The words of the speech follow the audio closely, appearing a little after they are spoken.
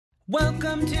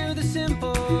Welcome to the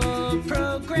Simple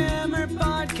Programmer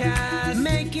Podcast,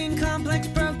 making complex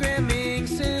programming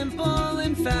simple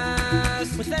and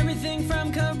fast, with everything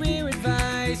from career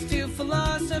advice to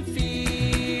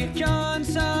philosophy. John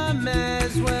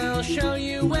Summers will show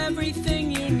you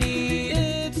everything you need.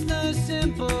 It's the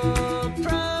Simple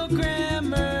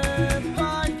Programmer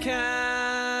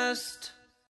Podcast.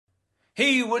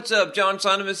 Hey, what's up? John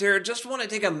Sonnemus here. Just want to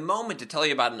take a moment to tell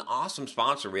you about an awesome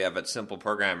sponsor we have at Simple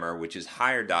Programmer, which is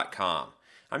Hired.com.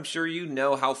 I'm sure you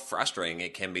know how frustrating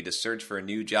it can be to search for a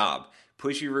new job.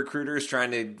 Pushy recruiters trying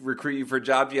to recruit you for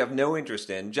jobs you have no interest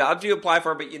in, jobs you apply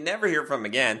for but you never hear from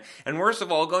again, and worst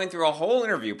of all, going through a whole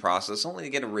interview process only to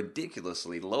get a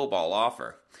ridiculously lowball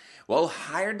offer. Well,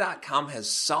 Hired.com has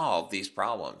solved these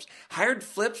problems. Hired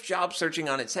flips job searching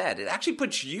on its head. It actually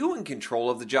puts you in control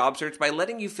of the job search by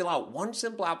letting you fill out one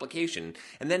simple application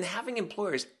and then having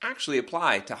employers actually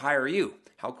apply to hire you.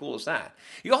 How cool is that?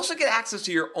 You also get access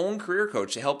to your own career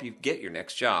coach to help you get your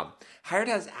next job. Hired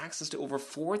has access to over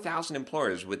 4,000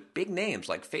 employers with big names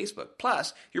like Facebook.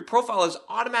 Plus, your profile is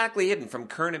automatically hidden from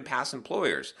current and past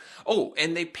employers. Oh,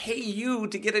 and they pay you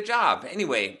to get a job.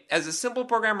 Anyway, as a Simple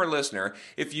Programmer listener,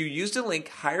 if you use the link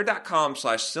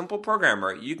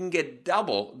hired.com/simpleprogrammer, you can get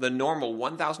double the normal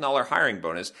 $1,000 hiring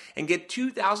bonus and get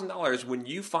 $2,000 when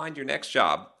you find your next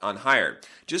job on Hired.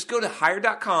 Just go to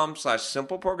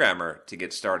hired.com/simpleprogrammer to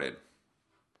get started.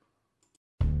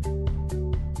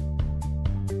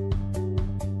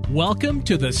 Welcome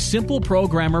to the Simple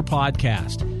Programmer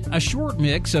Podcast, a short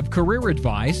mix of career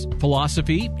advice,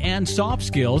 philosophy, and soft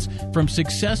skills from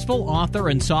successful author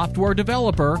and software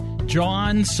developer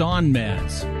John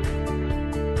Sonmez.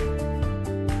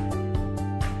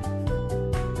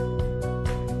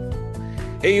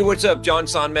 Hey, what's up? John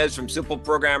Sonmez from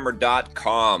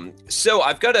SimpleProgrammer.com. So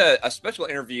I've got a special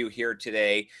interview here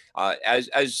today.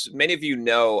 As many of you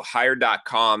know,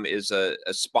 Hired.com is a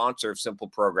sponsor of Simple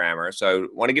Programmer. So I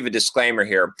want to give a disclaimer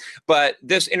here. But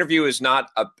this interview is not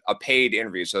a paid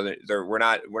interview. So we're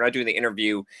not doing the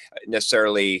interview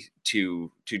necessarily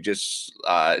to just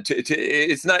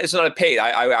it's not a paid.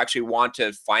 I actually want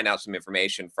to find out some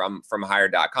information from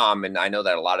Hired.com, and I know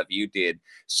that a lot of you did.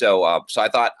 So I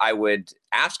thought I would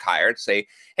ask Hired, say,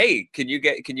 hey, can you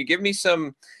give me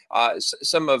some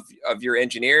of your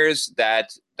engineers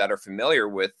that are familiar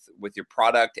with your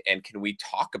product, and can we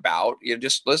talk about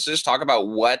let's just talk about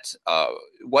what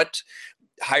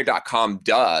Hired.com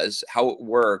does, how it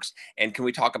works, and can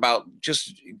we talk about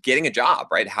just getting a job,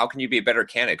 right? How can you be a better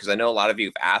candidate? Because I know a lot of you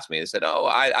have asked me, they said, oh,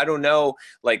 I don't know,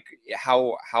 like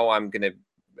how I'm going to,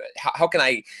 how can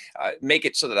I make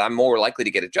it so that I'm more likely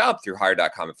to get a job through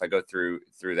Hired.com if I go through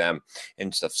them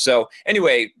and stuff. So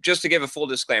anyway, just to give a full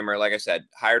disclaimer, like I said,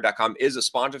 Hired.com is a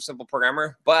sponsor of Simple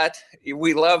Programmer, but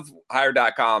we love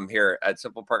Hired.com here at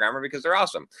Simple Programmer because they're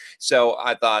awesome. So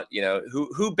I thought,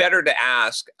 who better to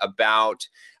ask about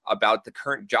the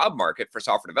current job market for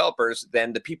software developers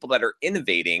than the people that are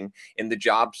innovating in the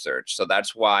job search. So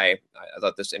that's why I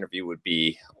thought this interview would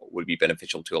be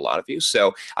beneficial to a lot of you.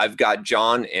 So I've got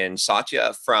John and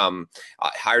Satya from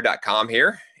Hired.com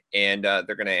here, and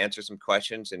they're going to answer some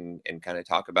questions and kind of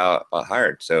talk about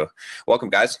Hired. So welcome,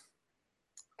 guys.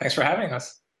 Thanks for having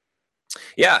us.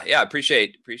 Yeah,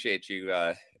 appreciate you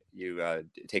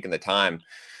taking the time.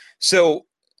 So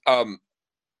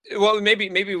well,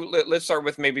 maybe let's start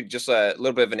with maybe just a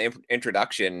little bit of an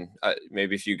introduction.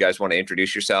 Maybe if you guys want to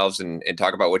introduce yourselves and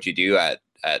talk about what you do at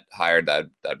Hired,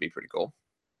 that'd be pretty cool.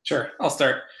 Sure, I'll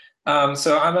start.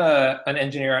 So I'm an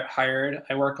engineer at Hired.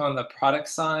 I work on the product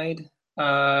side.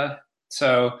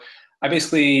 So I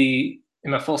basically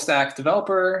am a full stack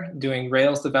developer doing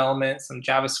Rails development, some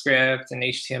JavaScript and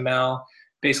HTML,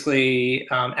 basically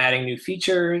adding new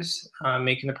features,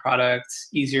 making the product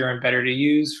easier and better to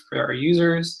use for our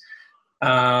users,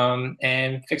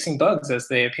 and fixing bugs as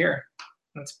they appear.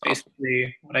 That's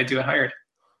basically what I do at Hired.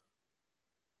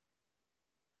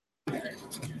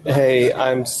 Hey,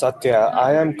 I'm Satya.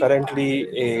 I am currently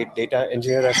a data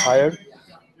engineer at Hired,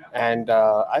 and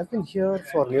I've been here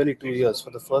for nearly 2 years. For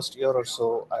the first year or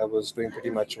so, I was doing pretty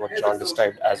much what John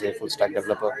described as a full stack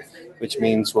developer, which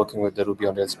means working with the Ruby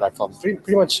on Rails platform.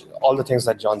 Pretty much all the things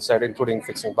that John said, including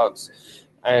fixing bugs.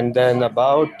 And then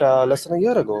about less than a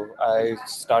year ago, I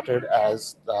started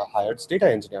as the Hired's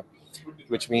data engineer,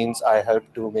 which means I help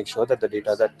to make sure that the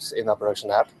data that's in our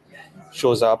production app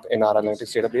shows up in our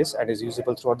analytics database and is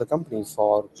usable throughout the company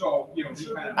for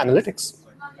analytics.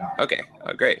 Okay,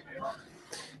 great.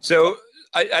 So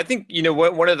I think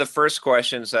one of the first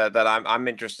questions that I'm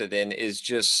interested in is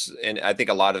just, and I think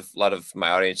a lot of my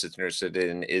audience is interested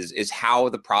in is how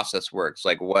the process works.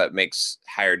 Like what makes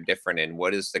Hired different, and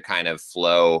what is the kind of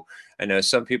flow? I know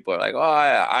some people are like, oh,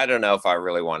 I don't know if I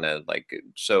really want to like.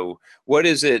 So what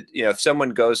is it? If someone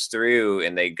goes through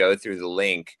and they go through the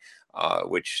link,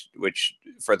 which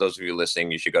for those of you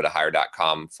listening, you should go to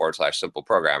hire.com/simple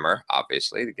programmer,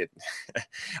 obviously to get.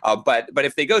 But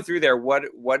if they go through there,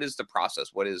 what is the process?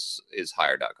 What is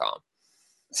hire.com?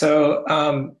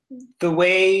 So the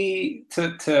way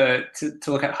to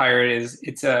look at Hired is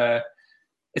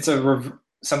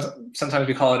sometimes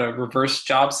we call it a reverse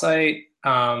job site.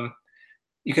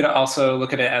 You could also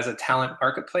look at it as a talent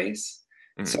marketplace.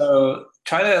 So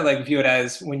try to like view it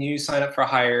as when you sign up for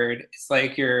Hired, it's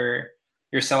like you're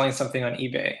selling something on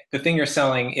eBay. The thing you're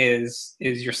selling is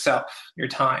yourself, your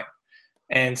time.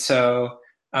 And so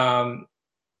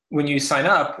when you sign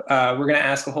up, we're going to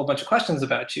ask a whole bunch of questions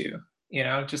about you.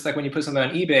 Just like when you put something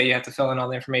on eBay, you have to fill in all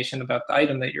the information about the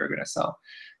item that you're going to sell.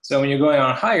 So when you're going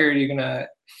on Hired, you're going to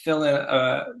fill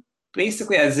in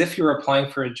basically as if you're applying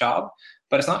for a job,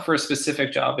 but it's not for a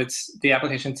specific job. It's the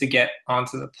application to get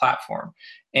onto the platform.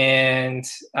 And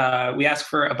we ask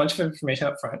for a bunch of information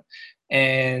up front.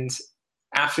 And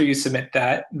after you submit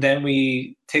that, then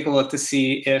we take a look to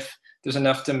see if there's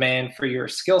enough demand for your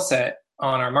skill set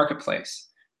on our marketplace.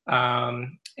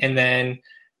 And then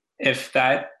if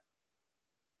that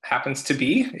happens to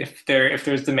be, if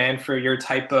there's demand for your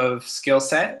type of skill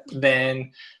set, then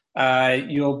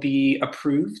you'll be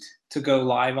approved to go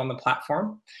live on the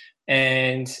platform.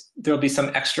 And there'll be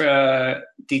some extra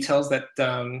details that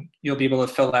you'll be able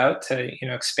to fill out to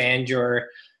expand your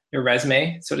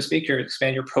resume, so to speak, or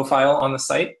expand your profile on the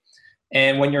site.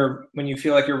 And when you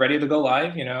feel like you're ready to go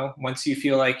live, once you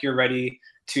feel like you're ready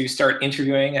to start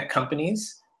interviewing at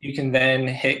companies, you can then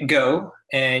hit go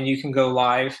and you can go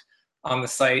live on the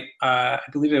site. I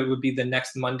believe it would be the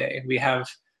next Monday. We have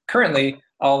currently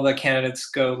all the candidates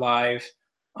go live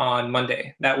on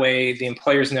Monday. That way the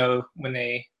employers know when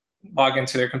they log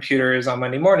into their computers on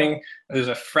Monday morning, there's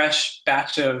a fresh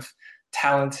batch of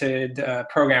talented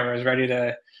programmers ready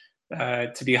to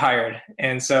be hired.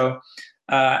 And so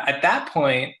at that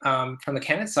point, from the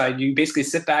candidate side, you basically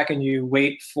sit back and you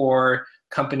wait for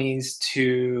companies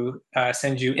to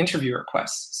send you interview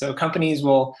requests. So companies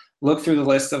will look through the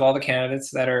list of all the candidates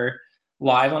that are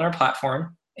live on our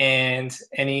platform, and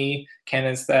any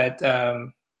candidates that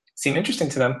seem interesting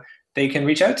to them, they can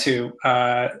reach out to.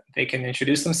 They can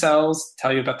introduce themselves,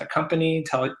 tell you about the company,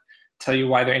 tell you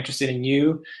why they're interested in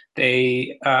you.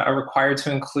 They are required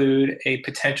to include a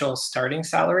potential starting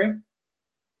salary.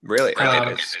 Really?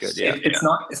 That's good. Yeah.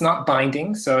 It's not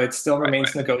binding, so it still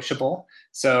remains negotiable.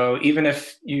 So even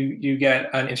if you get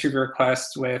an interview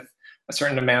request with a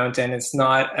certain amount and it's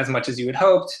not as much as you had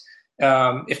hoped,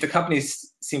 if the company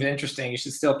seems interesting, you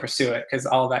should still pursue it, because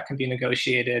all of that can be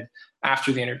negotiated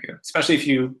after the interview, especially if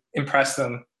you impress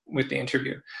them with the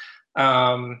interview.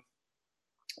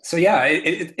 So yeah,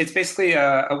 it's basically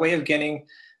a way of getting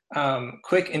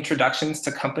quick introductions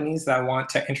to companies that want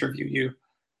to interview you.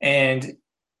 And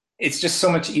it's just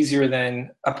so much easier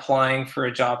than applying for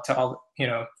a job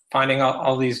finding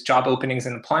all these job openings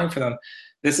and applying for them.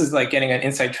 This is like getting an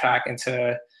inside track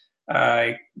into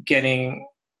getting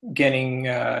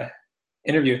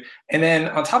interview. And then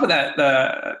on top of that,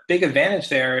 the big advantage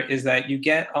there is that you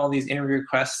get all these interview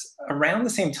requests around the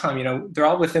same time. They're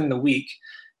all within the week.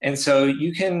 And so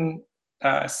you can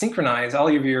synchronize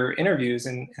all of your interviews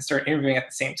and start interviewing at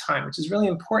the same time, which is really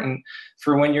important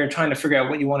for when you're trying to figure out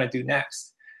what you want to do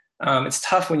next. It's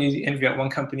tough when you interview at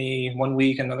one company one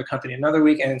week, another company another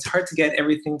week, and it's hard to get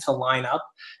everything to line up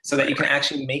so that you can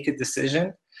actually make a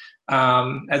decision.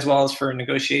 As well as for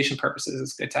negotiation purposes,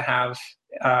 it's good to have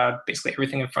basically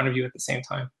everything in front of you at the same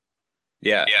time.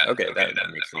 Yeah. Okay. That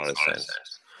makes a lot of sense.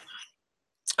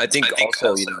 I think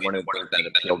also, one of the things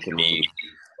that appealed to me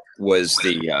was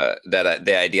the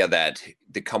idea that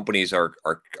the companies are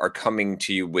coming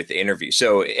to you with interviews.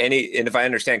 So and if I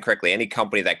understand correctly, any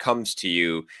company that comes to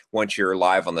you once you're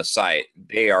live on the site,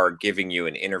 they are giving you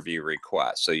an interview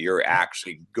request. So you're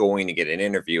actually going to get an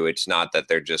interview. It's not that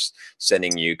they're just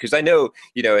sending you, because I know,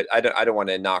 I don't want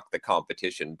to knock the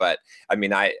competition, but I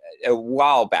mean, a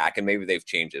while back, and maybe they've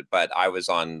changed it, but I was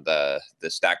on the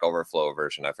Stack Overflow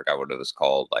version. I forgot what it was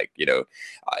called,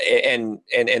 and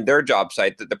their job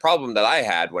site. The problem that I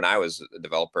had when I was a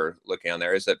developer looking on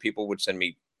there is that people would send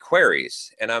me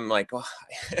queries. And I'm like, well,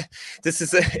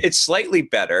 it's slightly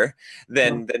better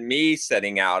than me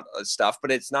setting out stuff,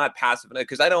 but it's not passive enough,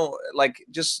 because I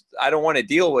don't want to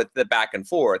deal with the back and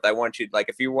forth. I want you, like,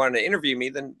 if you want to interview me,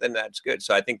 then that's good.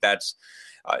 So I think that's,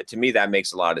 to me, that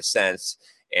makes a lot of sense.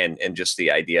 And just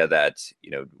the idea that,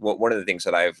 one of the things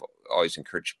that I've always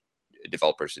encouraged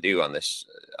developers to do on this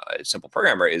Simple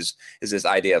Programmer is this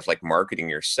idea of like marketing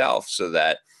yourself, so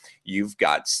that you've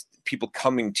got people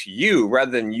coming to you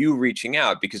rather than you reaching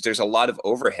out, because there's a lot of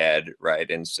overhead, right?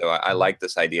 And so I like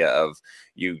this idea of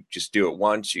you just do it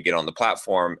once, you get on the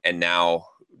platform, and now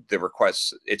the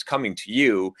request, it's coming to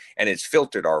you and it's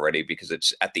filtered already, because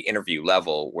it's at the interview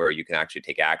level where you can actually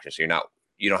take action. So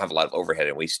you don't have a lot of overhead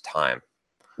and waste time.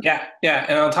 Yeah.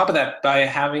 And on top of that, by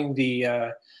having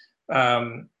the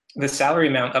salary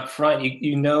amount up front,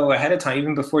 you know ahead of time,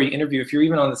 even before you interview, if you're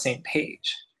even on the same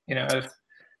page,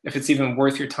 if it's even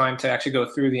worth your time to actually go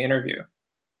through the interview.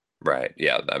 Right.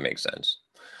 Yeah, that makes sense.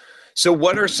 So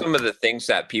what are some of the things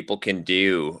that people can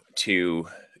do to,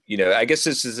 I guess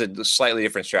this is a slightly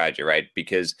different strategy, right?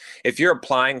 Because if you're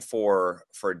applying for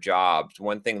jobs,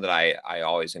 one thing that I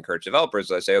always encourage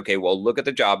developers, I say, okay, well, look at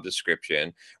the job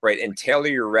description, right? And tailor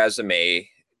your resume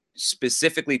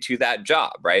specifically to that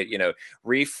job, right?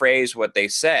 Rephrase what they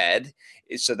said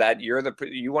so that you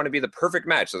want to be the perfect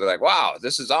match. So they're like, wow,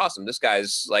 this is awesome. This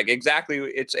guy's like, exactly.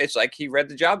 It's like he read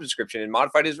the job description and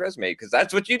modified his resume, because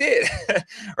that's what you did,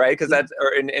 right? Because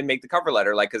and make the cover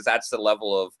letter, like, because that's the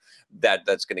level of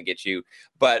that's going to get you.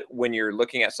 But when you're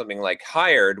looking at something like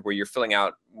Hired, where you're filling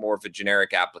out more of a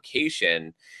generic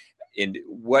application, in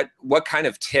what kind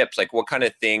of tips, like what kind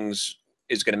of things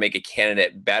is going to make a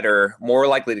candidate better, more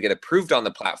likely to get approved on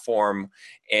the platform,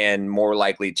 and more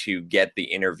likely to get the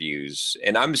interviews?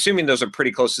 And I'm assuming those are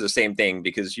pretty close to the same thing,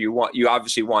 because you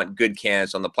obviously want good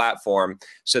candidates on the platform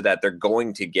so that they're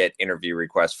going to get interview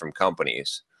requests from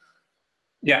companies.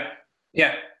 Yeah,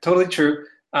 totally true.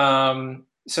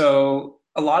 So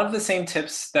a lot of the same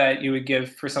tips that you would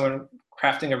give for someone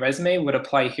crafting a resume would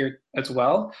apply here as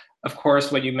well. Of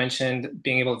course, what you mentioned,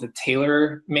 being able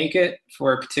to make it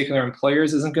for particular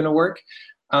employers, isn't going to work.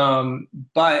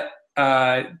 But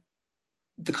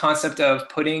the concept of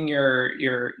putting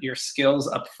your skills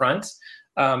up front,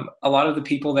 a lot of the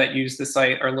people that use the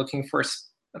site are looking for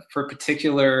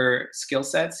particular skill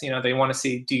sets. They want to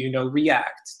see, do you know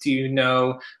React? Do you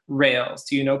know Rails?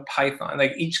 Do you know Python?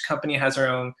 Like, each company has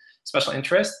their own special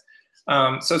interest.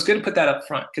 So it's good to put that up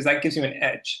front, because that gives you an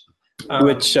edge.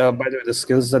 Which, by the way, the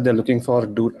skills that they're looking for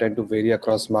do tend to vary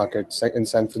across markets. In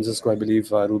San Francisco, I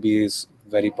believe Ruby is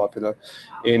very popular.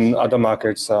 In other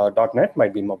markets, .NET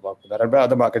might be more popular. And by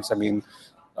other markets, I mean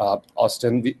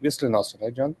Austin. We're still in Austin,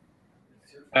 right, John?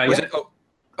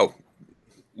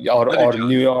 Yeah. Or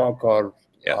New York, or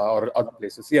other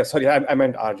places. Yeah, sorry, I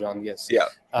meant Arjan, yes. Yeah.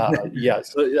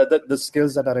 So the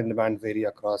skills that are in demand vary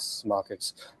across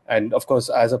markets. And of course,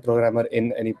 as a programmer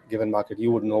in any given market,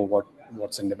 you would know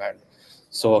what's in demand.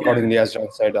 So accordingly, as John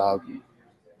said,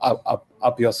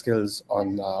 up your skills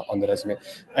on the resume.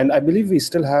 And I believe we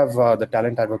still have the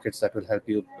talent advocates that will help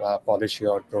you polish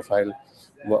your profile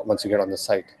once you get on the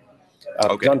site.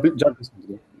 Okay. John, please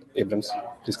continue. Abrams,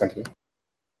 please continue.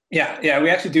 Yeah, we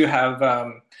actually do have.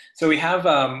 So we have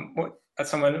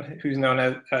someone who's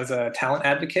known as a talent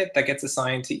advocate that gets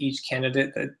assigned to each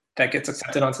candidate that gets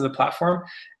accepted onto the platform,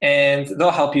 and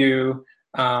they'll help you.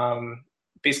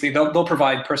 Basically, they'll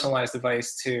provide personalized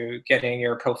advice to getting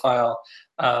your profile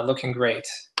looking great.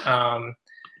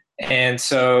 And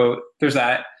so there's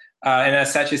that. And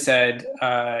as Satya said,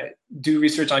 do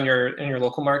research on in your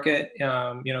local market.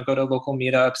 Go to local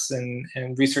meetups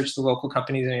and research the local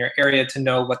companies in your area to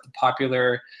know what the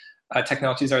popular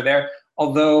technologies are there.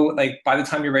 Although, like, by the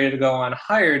time you're ready to go on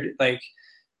Hired, like,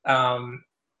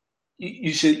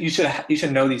 you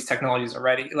should know these technologies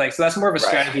already. Like, so that's more of a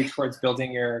strategy towards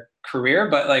building your career.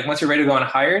 But like, once you're ready to go on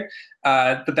Hired,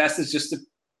 the best is just to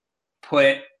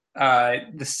put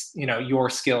your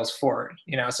skills forward.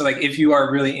 So like, if you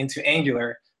are really into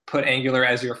Angular, put Angular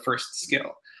as your first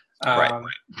skill.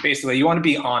 Basically, you want to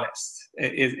be honest.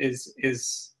 Is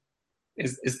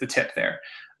the tip there?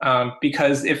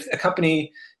 Because if a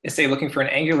company is, say, looking for an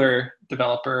Angular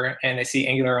developer and they see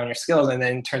Angular on your skills, and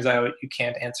then it turns out you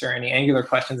can't answer any Angular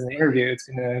questions in the interview, it's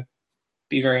going to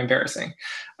be very embarrassing.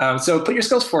 So put your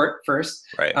skills forward first.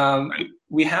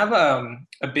 We have a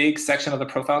big section of the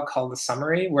profile called the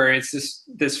summary, where it's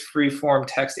this free-form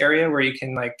text area where you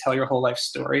can like tell your whole life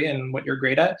story and what you're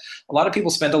great at. A lot of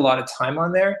people spend a lot of time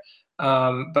on there,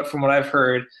 but from what I've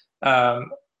heard,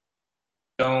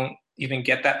 don't even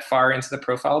get that far into the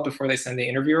profile before they send the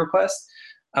interview request.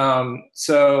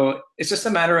 So it's just a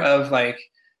matter of like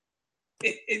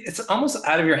it's almost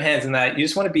out of your hands in that you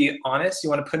just want to be honest. You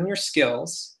want to put in your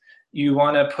skills. You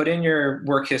want to put in your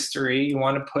work history. You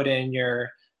want to put in your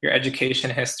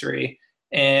education history.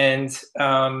 And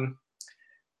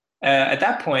at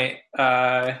that point,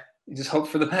 you just hope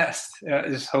for the best.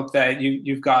 Just hope that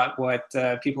you've got what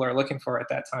people are looking for at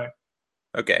that time.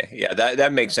 Okay, yeah,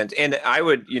 that makes sense. And I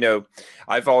would,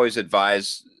 I've always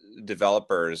advised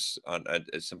developers on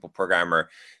a simple programmer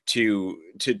to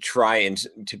try and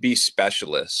to be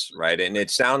specialists, right? And it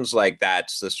sounds like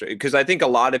that's the, because I think a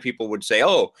lot of people would say,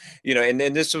 oh, and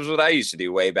this was what I used to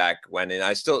do way back when, and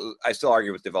I still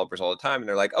argue with developers all the time, and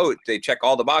they're like, oh, they check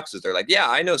all the boxes. They're like, yeah,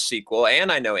 I know SQL,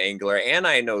 and I know Angular, and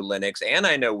I know Linux, and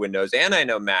I know Windows, and I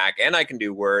know Mac, and I can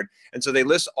do Word, and so they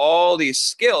list all these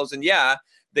skills, and yeah,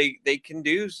 they can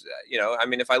do, I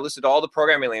mean, if I listed all the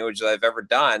programming languages I've ever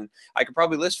done, I could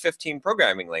probably list 15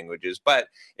 programming languages. But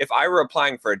if I were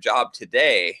applying for a job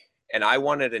today and I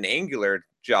wanted an Angular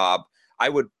job, I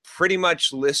would pretty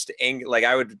much list like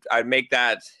I'd make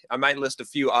that, I might list a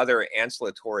few other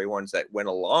ancillary ones that went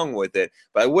along with it,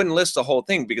 but I wouldn't list the whole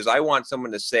thing because I want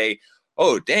someone to say,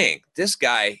 oh, dang, this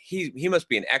guy, he must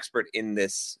be an expert in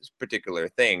this particular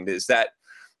thing. Is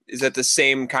that the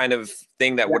same kind of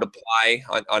thing that would apply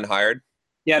on Hired?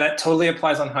 Yeah, that totally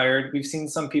applies on Hired. We've seen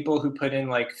some people who put in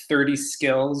like 30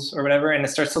 skills or whatever, and it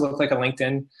starts to look like a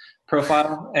LinkedIn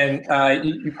profile. And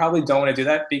you probably don't want to do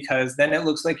that because then it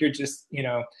looks like you're just,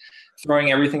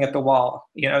 throwing everything at the wall.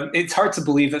 It's hard to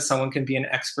believe that someone can be an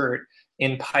expert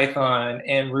in Python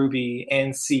and Ruby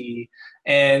and C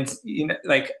and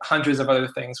like hundreds of other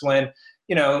things when,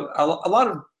 a lot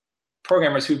of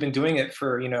programmers who've been doing it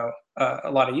for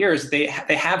a lot of years, they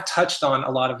have touched on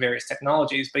a lot of various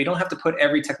technologies, but you don't have to put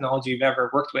every technology you've ever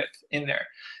worked with in there.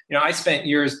 I spent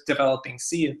years developing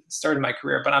C at the start of my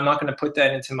career, but I'm not going to put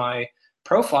that into my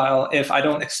profile if I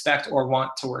don't expect or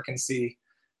want to work in C.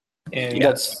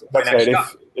 That's right.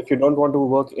 If you don't want to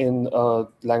work in a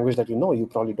language that you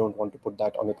probably don't want to put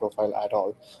that on your profile at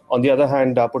all. On the other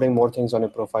hand, putting more things on your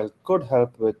profile could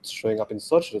help with showing up in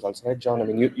search results, right, John? I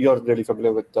mean, you're really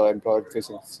familiar with the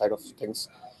employer-facing side of things.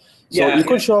 So you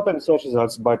could show up in search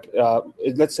results, but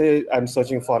let's say I'm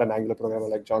searching for an Angular programmer,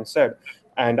 like John said,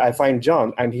 and I find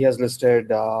John, and he has listed,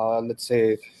 let's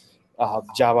say,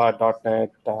 Java,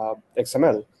 .NET,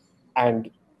 XML, and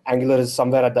Angular is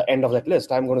somewhere at the end of that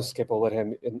list. I'm going to skip over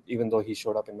him, even though he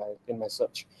showed up in my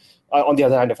search. On the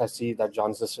other hand, if I see that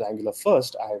John's listed Angular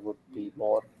first, I would be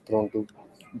more prone to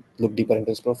look deeper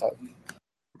into his profile.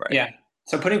 Right. Yeah.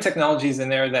 So putting technologies in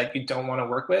there that you don't want to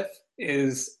work with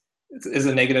is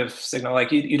a negative signal.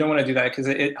 Like you don't want to do that because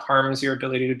it harms your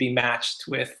ability to be matched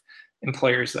with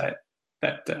employers that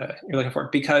you're looking for.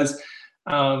 Because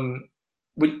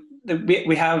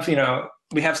we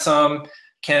have some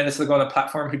candidates that go on the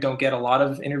platform who don't get a lot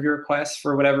of interview requests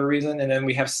for whatever reason, and then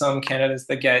we have some candidates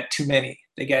that get too many.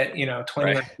 They get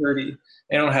 20 or 30.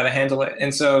 They don't know how to handle it,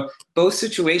 and so both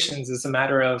situations is a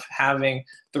matter of having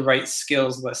the right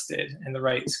skills listed and the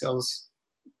right skills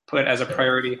put as a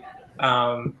priority,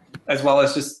 as well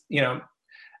as just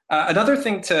another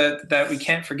thing that we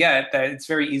can't forget that it's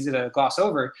very easy to gloss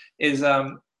over is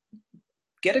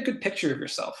get a good picture of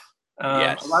yourself.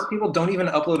 Yes. A lot of people don't even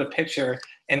upload a picture,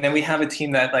 and then we have a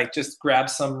team that like just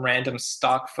grabs some random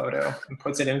stock photo and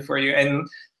puts it in for you, and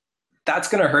that's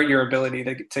going to hurt your ability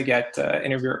to get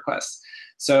interview requests.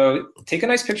 So take a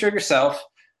nice picture of yourself,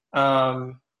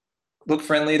 look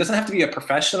friendly. It doesn't have to be a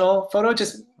professional photo.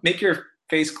 Just make your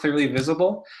face clearly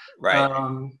visible, right?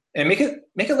 And make it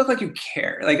look like you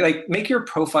care. Like make your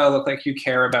profile look like you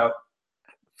care about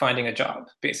finding a job,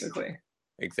 basically.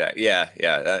 Exactly. Yeah.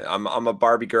 I'm a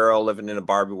Barbie girl living in a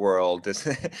Barbie world.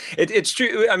 It's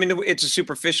true. I mean, it's a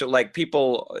superficial. Like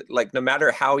people, like no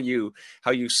matter how you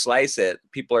slice it,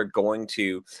 people are going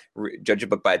to judge a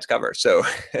book by its cover. So,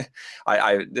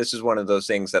 this is one of those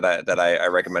things that I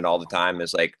recommend all the time.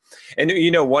 Is like, and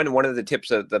one of the tips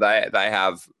that I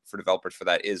have for developers for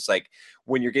that is like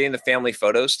when you're getting the family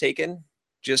photos taken,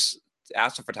 just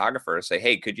ask the photographer, say,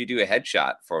 hey, could you do a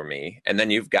headshot for me? And then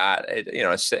you've got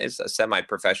it's a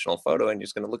semi-professional photo and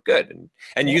it's going to look good,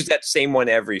 and use that same one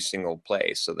every single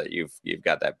place so that you've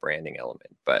got that branding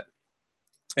element. But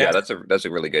yeah, that's a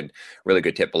really good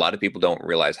tip. A lot of people don't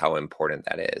realize how important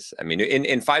that is. I mean,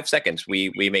 in 5 seconds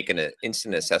we make an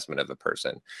instant assessment of a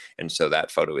person, and so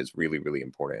that photo is really, really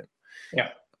important. Yeah.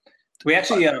 We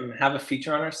actually have a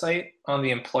feature on our site on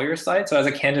the employer side. So as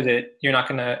a candidate, you're not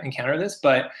going to encounter this,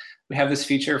 but we have this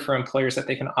feature for employers that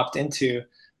they can opt into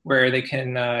where they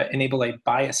can enable a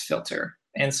bias filter.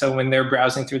 And so when they're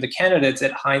browsing through the candidates,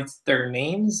 it hides their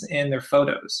names and their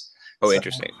photos. Oh, so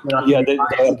interesting. Yeah,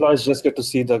 the employers just get to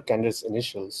see the candidate's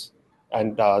initials.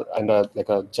 and like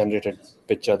a generated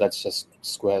picture that's just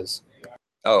squares.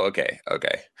 Oh, okay.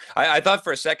 I thought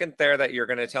for a second there that you're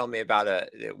going to tell me about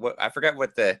I forget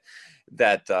what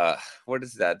what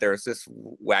is that? There's this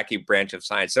wacky branch of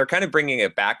science. They're kind of bringing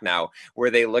it back now, where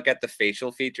they look at the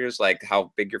facial features, like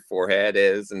how big your forehead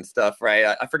is and stuff,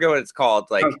 right? I forget what it's called.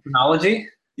 Like phonology.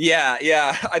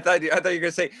 Yeah. I thought you were going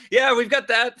to say, yeah, we've got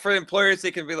that for employers. They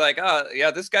can be like, oh,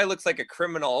 yeah, this guy looks like a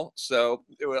criminal, so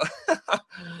it will.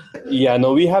 Yeah,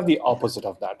 no, we have the opposite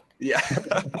of that. Yeah.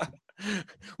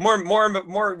 more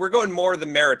we're going more the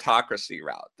meritocracy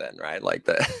route then, right? Like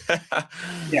the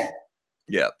yeah.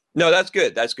 No, that's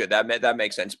good. That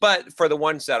makes sense. But for the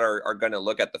ones that are going to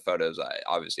look at the photos,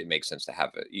 obviously it makes sense to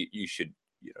have it. You should,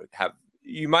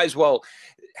 you might as well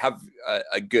have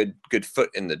a good foot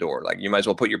in the door. Like you might as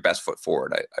well put your best foot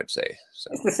forward, I'd say. So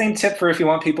it's the same tip for if you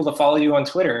want people to follow you on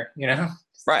Twitter,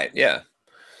 Right. Yeah,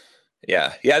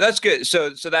 that's good. So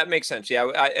that makes sense. Yeah,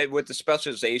 I with the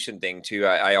specialization thing too.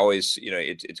 I always,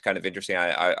 it's kind of interesting.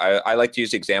 I like to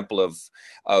use the example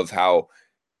of how,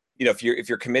 if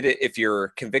you're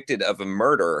convicted of a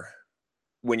murder,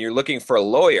 when you're looking for a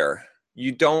lawyer,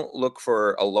 you don't look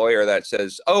for a lawyer that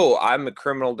says, "Oh, I'm a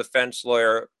criminal defense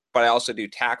lawyer, but I also do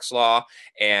tax law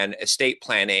and estate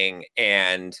planning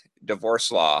and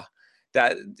divorce law."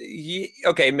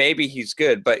 Okay, maybe he's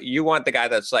good, but you want the guy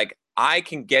that's like, I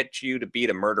can get you to beat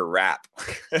a murder rap.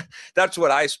 That's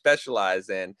what I specialize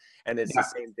in. And it's the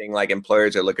same thing. Like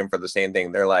employers are looking for the same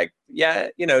thing. They're like, yeah,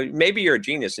 maybe you're a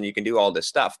genius and you can do all this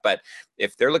stuff. But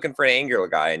if they're looking for an Angular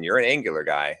guy and you're an Angular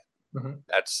guy,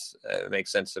 that's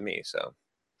makes sense to me. So,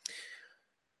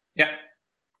 yeah.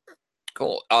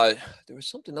 Cool. There was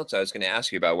something else I was going to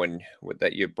ask you about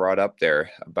that you brought up there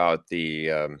about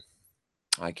the,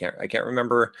 I can't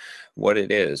remember what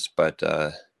it is, but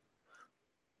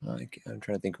I'm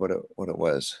trying to think what it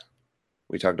was.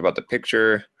 We talked about the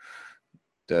picture,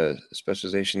 the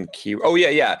specialization key. Oh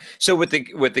yeah. So with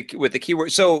the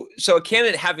keyword, so a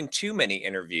candidate having too many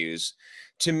interviews,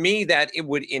 to me that it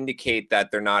would indicate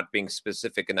that they're not being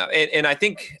specific enough. And I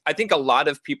think a lot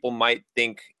of people might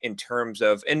think in terms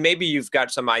of, and maybe you've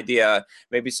got some idea,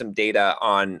 maybe some data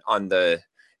on the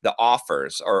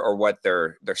offers or what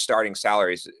their starting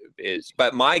salaries is.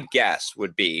 But my guess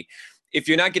would be, if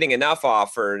you're not getting enough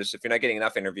offers, if you're not getting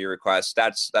enough interview requests,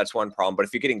 that's one problem. But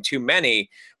if you're getting too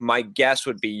many, my guess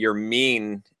would be your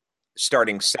mean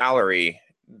starting salary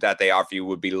that they offer you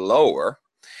would be lower,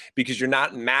 because you're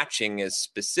not matching as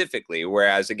specifically.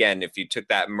 Whereas again, if you took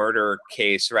that murder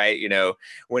case, right,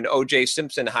 when O.J.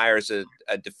 Simpson hires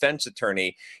a defense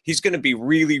attorney, he's going to be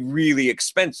really, really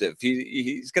expensive.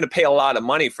 He's going to pay a lot of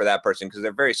money for that person because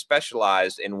they're very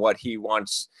specialized in what he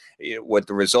wants, what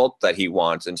the result that he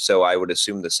wants. And so I would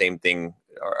assume the same thing.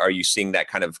 Are you seeing that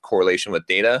kind of correlation with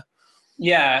data?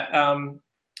 Yeah.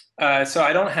 So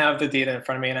I don't have the data in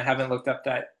front of me, and I haven't looked up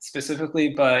that specifically,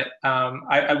 but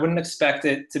I wouldn't expect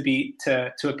it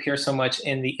to appear so much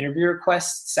in the interview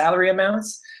request salary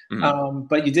amounts. Mm-hmm.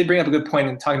 But you did bring up a good point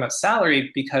in talking about salary,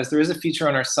 because there is a feature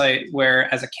on our site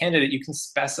where, as a candidate, you can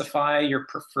specify your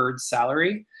preferred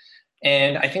salary.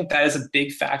 And I think that is a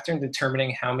big factor in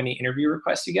determining how many interview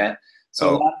requests you get. So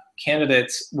a lot of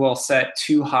candidates will set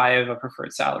too high of a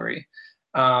preferred salary,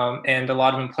 and a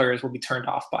lot of employers will be turned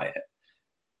off by it.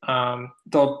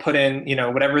 They'll put in,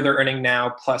 whatever they're earning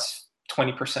now plus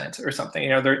 20% or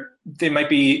something. They might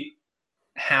be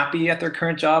happy at their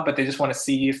current job, but they just want to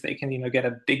see if they can, get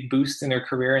a big boost in their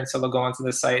career. And so they'll go onto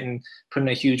the site and put in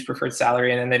a huge preferred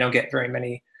salary, and then they don't get very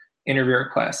many interview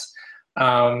requests.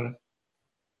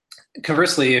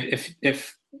 Conversely,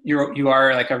 if you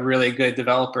are like a really good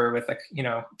developer with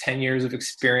 10 years of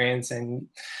experience, and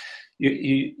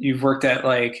you've worked at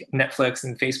like Netflix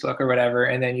and Facebook or whatever,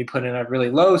 and then you put in a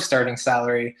really low starting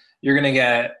salary, you're going to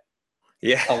get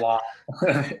a lot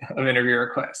of interview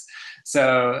requests.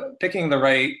 So picking the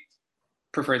right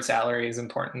preferred salary is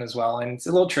important as well. And it's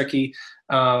a little tricky.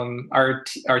 Our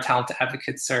talent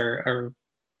advocates are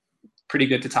pretty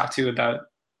good to talk to about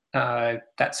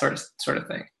that sort of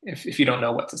thing, if you don't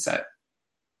know what to set.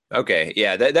 Okay.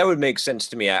 Yeah, that would make sense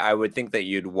to me. I would think that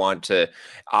you'd want to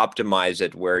optimize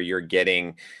it where you're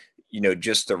getting,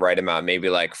 just the right amount, maybe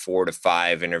like 4 to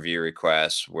 5 interview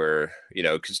requests where,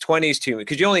 because 20 is too,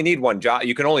 because you only need one job.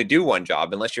 You can only do one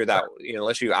job unless you're that,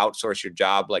 unless you outsource your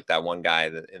job, like that one guy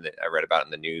that I read about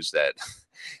in the news that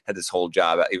had this whole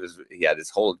job. He had this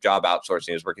whole job outsourcing.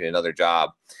 He was working another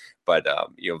job, but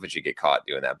you eventually get caught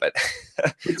doing that. But,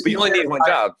 but you only need one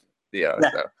job. Yeah.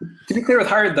 So. To be clear with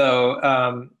Hired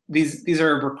though, these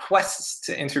are requests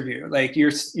to interview. Like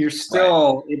you're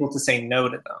still able to say no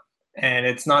to them, and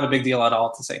it's not a big deal at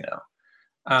all to say no.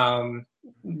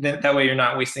 That way you're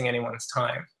not wasting anyone's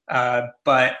time.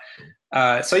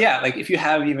 So yeah, like if you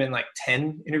have even like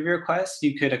 10 interview requests,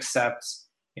 you could accept,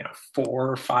 4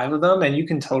 or 5 of them, and you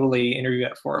can totally interview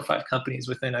at 4 or 5 companies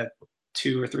within a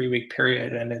 2 or 3 week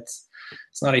period, and it's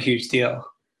not a huge deal.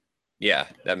 Yeah,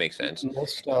 that makes sense.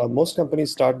 Most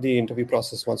companies start the interview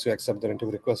process once you accept their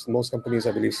interview request. Most companies,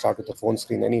 I believe, start with the phone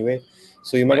screen anyway.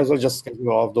 So you might as well just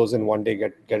schedule all of those in one day,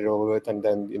 get it over with, and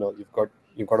then you've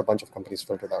got a bunch of companies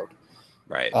filtered out.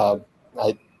 Right. I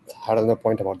had another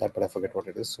point about that, but I forget what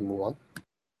it is. So move on.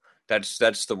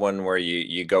 That's the one where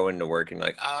you go into work and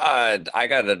like, I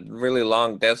got a really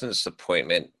long dentist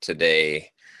appointment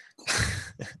today.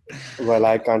 Well,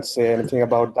 I can't say anything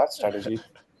about that strategy.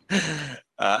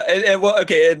 Well,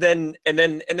 okay, and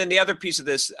then the other piece of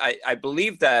this, I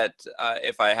believe that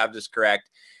if I have this correct,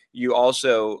 you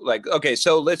also like, okay,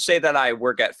 so let's say that I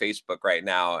work at Facebook right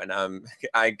now, and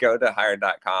I go to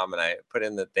hire.com and I put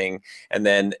in the thing, and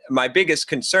then my biggest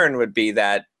concern would be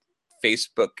that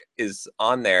Facebook is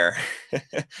on there,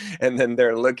 and then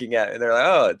they're looking at it and they're like,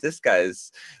 oh, this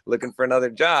guy's looking for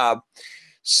another job.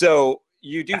 So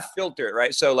you do filter it,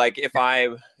 right? So like if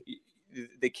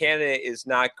the candidate is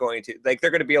not going to, like, they're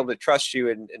going to be able to trust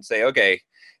you and say, okay,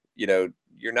 you're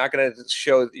not going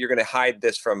to you're going to hide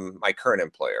this from my current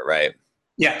employer, right?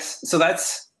 Yes. So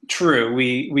that's true.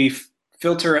 We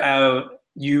filter out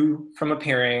you from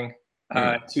appearing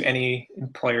to any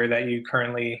employer that you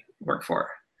currently work for.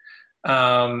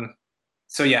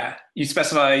 So yeah, you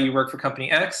specify you work for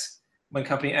company X. When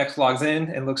company X logs in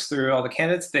and looks through all the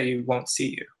candidates, they won't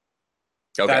see you.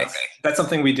 Okay. That's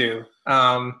something we do.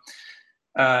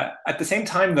 At the same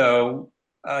time, though,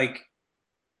 like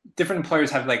different employers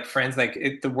have like friends,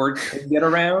 like the word can get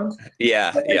around.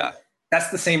 Yeah, like, yeah. That's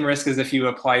the same risk as if you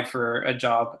applied for a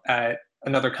job at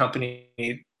another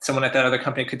company. Someone at that other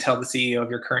company could tell the CEO of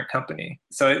your current company.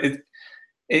 So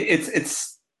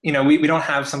it's we don't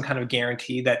have some kind of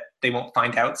guarantee that they won't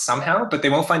find out somehow, but they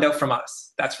won't find out from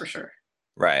us. That's for sure.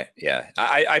 Right. Yeah.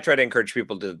 I try to encourage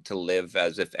people to live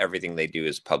as if everything they do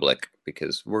is public,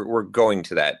 because we're going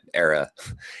to that era.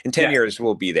 In 10 years,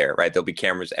 we'll be there, right? There'll be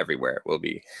cameras everywhere. We'll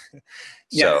be.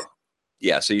 So,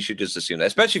 yeah. So you should just assume that,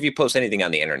 especially if you post anything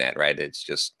on the internet, right? It's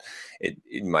just,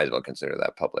 you might as well consider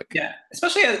that public. Yeah.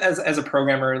 Especially as a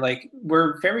programmer, like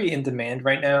we're very in demand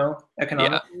right now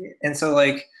economically. Yeah. And so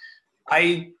like,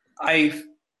 I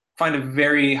find it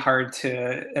very hard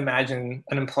to imagine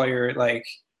an employer like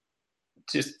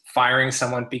just firing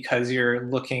someone because you're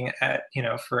looking at,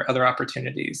 for other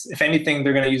opportunities. If anything,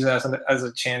 they're going to use it as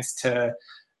a chance to,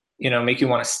 make you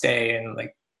want to stay and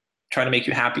like try to make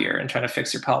you happier and try to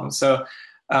fix your problems. So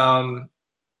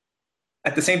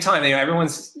at the same time,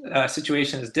 everyone's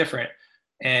situation is different,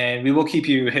 and we will keep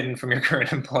you hidden from your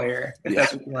current employer if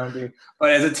that's what you want to do.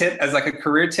 But as a tip, as like a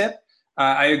career tip,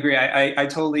 I agree. I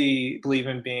totally believe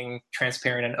in being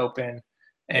transparent and open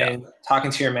and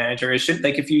talking to your manager. It should,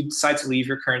 like, if you decide to leave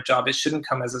your current job, it shouldn't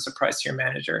come as a surprise to your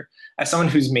manager. As someone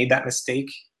who's made that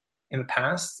mistake in the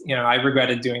past, I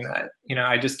regretted doing that.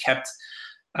 I just kept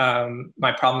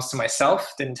my problems to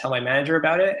myself, didn't tell my manager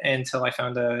about it until I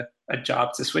found a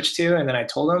job to switch to. And then I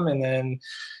told him, and then,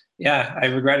 I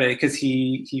regretted it because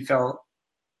he felt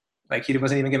like he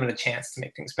wasn't even given a chance to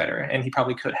make things better, and he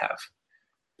probably could have.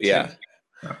 Yeah.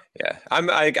 Yeah.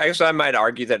 I guess I might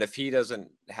argue that if he doesn't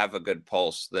have a good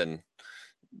pulse, then,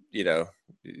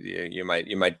 you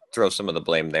might throw some of the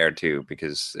blame there too,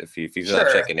 because if he's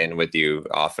not checking in with you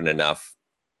often enough.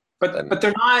 But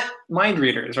they're not mind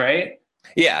readers, right?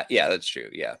 Yeah. Yeah, that's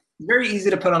true. Yeah. Very easy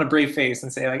to put on a brave face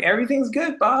and say like, everything's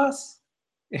good, boss.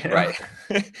 Right.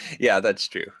 Yeah, that's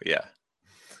true. Yeah.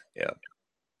 Yeah.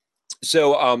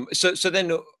 So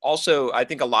then also, I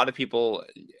think a lot of people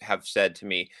have said to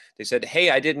me, they said, hey,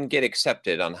 I didn't get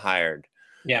accepted on Hired.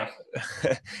 Yeah.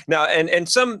 Now, and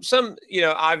some,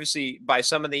 obviously by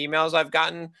some of the emails I've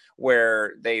gotten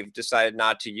where they've decided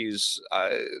not to use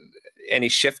any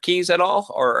shift keys at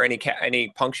all or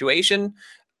any punctuation.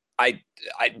 I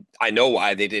know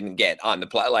why they didn't get on the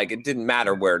plot. Like, it didn't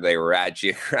matter where they were at.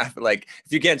 Like,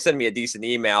 if you can't send me a decent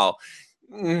email,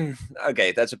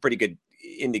 okay, that's a pretty good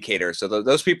indicator. So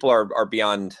those people are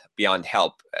beyond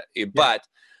help. But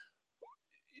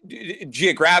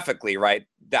geographically, right,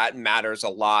 that matters a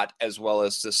lot, as well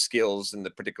as the skills in the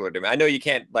particular domain. I know you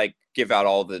can't like give out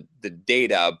all the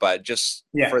data, but just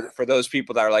for those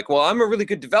people that are like, well, I'm a really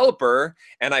good developer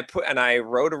and I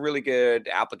wrote a really good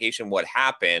application. What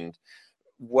happened?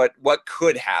 What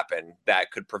could happen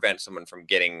that could prevent someone from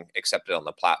getting accepted on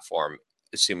the platform,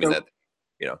 assuming that,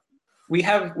 we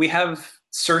have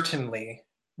certainly,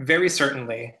 very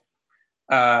certainly,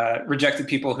 rejected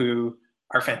people who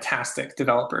are fantastic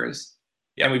developers,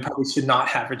 Yep. and we probably should not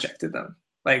have rejected them.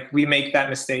 Like we make that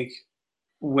mistake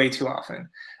way too often.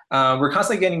 We're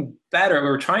constantly getting better.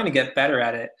 We're trying to get better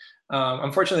at it.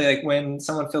 Unfortunately, like when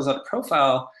someone fills out a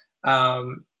profile,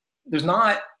 there's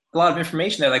not a lot of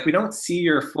information there. Like we don't see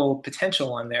your full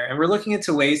potential on there, and we're looking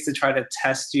into ways to try to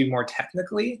test you more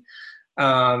technically,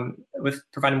 with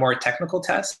providing more technical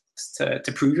tests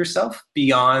to prove yourself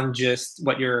beyond just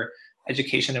what your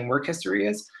education and work history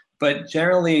is. But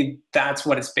generally, that's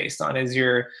what it's based on: is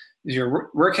your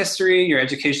work history, your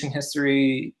education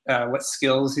history, what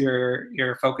skills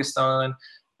you're focused on,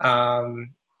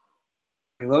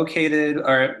 located,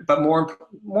 but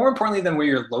more importantly than where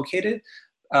you're located,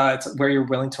 it's where you're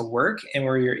willing to work and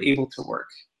where you're able to work.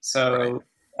 So,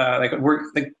 like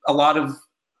a lot of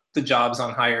the jobs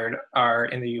on Hired are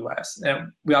in the U.S.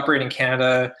 And we operate in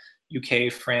Canada,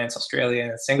 UK, France, Australia,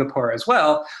 and Singapore as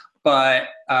well. But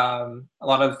a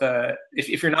lot of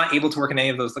if you're not able to work in any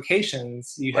of those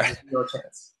locations, you have no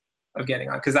chance of getting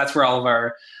on, because that's where all of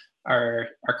our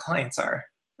clients are,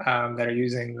 that are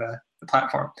using the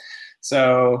platform.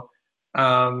 So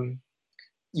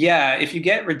yeah, if you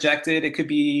get rejected, it could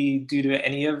be due to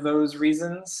any of those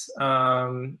reasons.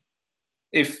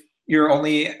 If your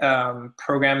only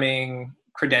programming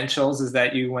credentials is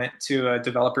that you went to a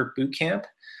developer boot camp,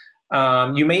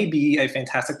 you may be a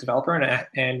fantastic developer,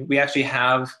 and we actually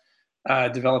have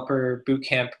developer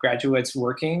bootcamp graduates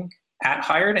working at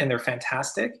Hired, and they're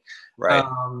fantastic. Right.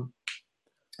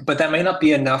 But that may not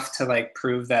be enough to like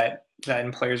prove that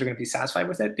employers are going to be satisfied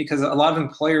with it, because a lot of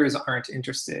employers aren't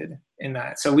interested in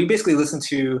that. So we basically listen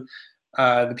to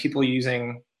the people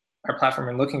using our platform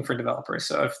and looking for developers.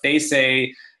 So if they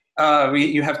say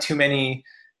you have too many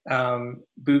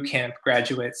bootcamp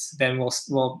graduates, then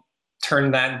we'll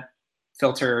turn that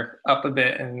filter up a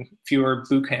bit, and fewer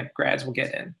bootcamp grads will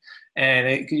get in.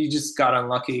 And you just got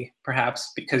unlucky,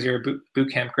 perhaps, because you're a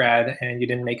bootcamp grad and you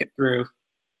didn't make it through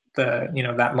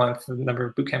that month, the number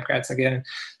of bootcamp grads again.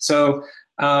 So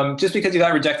just because you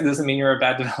got rejected doesn't mean you're a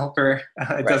bad developer.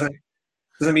 It doesn't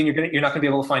mean you're not going to be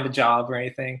able to find a job or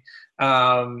anything.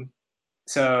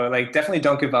 So like definitely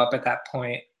don't give up at that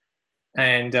point.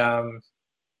 And I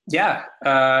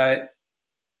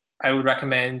would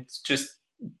recommend just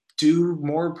do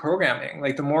more programming.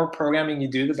 Like the more programming you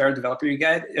do, the better developer you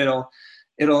get. It'll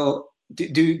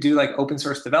do like open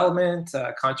source development,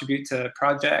 contribute to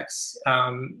projects.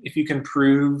 If you can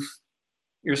prove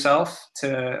yourself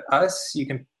to us, if you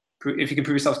can prove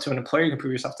yourself to an employer, you can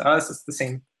prove yourself to us. It's the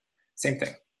same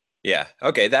thing. Yeah.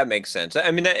 Okay, that makes sense.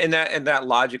 I mean, that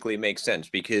logically makes sense,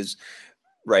 because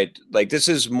right, like this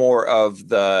is more of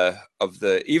the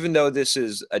even though this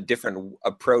is a different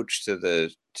approach to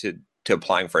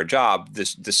applying for a job,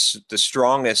 the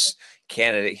strongest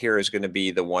candidate here is going to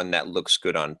be the one that looks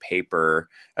good on paper,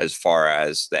 as far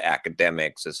as the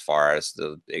academics, as far as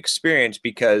the experience,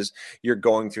 because you're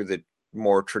going through the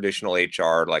more traditional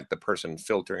HR, like the person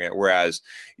filtering it. Whereas,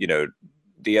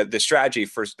 the strategy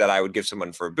first that I would give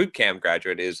someone for a bootcamp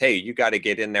graduate is, hey, you got to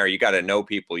get in there, you got to know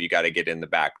people, you got to get in the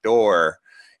back door.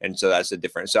 And so that's the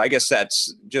difference. So I guess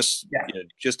that's just,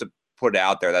 just to put it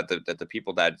out there that the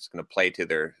people that's going to play to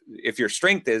their, if your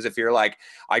strength is, if you're like,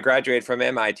 I graduated from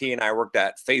MIT and I worked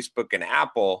at Facebook and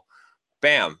Apple,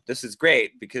 bam, this is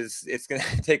great, because it's going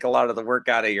to take a lot of the work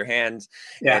out of your hands,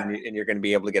 and you're going to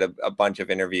be able to get a bunch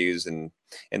of interviews, and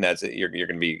that's it. You're going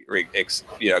to be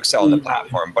excel in the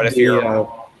platform. But if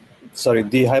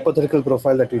the hypothetical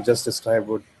profile that you just described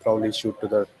would probably shoot to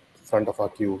the front of our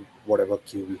queue, whatever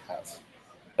queue we have.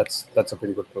 That's a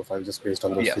pretty good profile, just based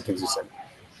on those few things you said.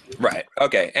 Right.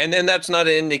 Okay. And then that's not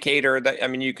an indicator that, I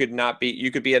mean, you could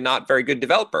be a not very good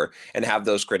developer and have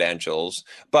those credentials,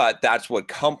 but that's what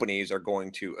companies are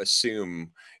going to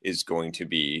assume is going to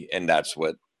be. And that's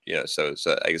what, so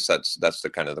I guess that's the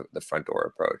kind of the front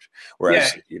door approach.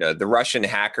 Whereas, the Russian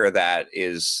hacker that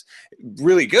is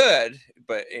really good,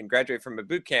 but graduate from a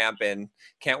boot camp and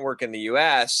can't work in the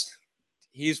US,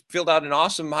 he's filled out an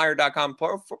awesome Hired.com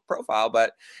profile,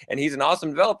 and he's an awesome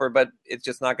developer, but it's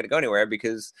just not going to go anywhere,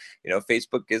 because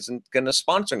Facebook isn't going to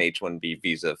sponsor an H-1B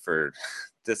visa for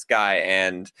this guy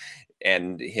and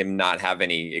him not have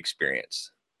any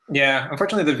experience. Yeah,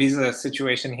 unfortunately, the visa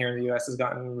situation here in the U.S. has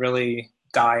gotten really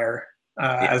dire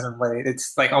as of late.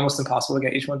 It's like almost impossible to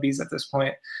get H-1Bs at this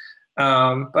point.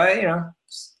 But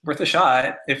it's worth a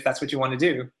shot if that's what you want to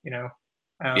do.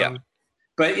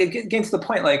 But getting to the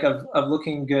point, like of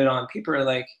looking good on paper,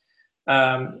 like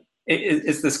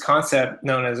it's this concept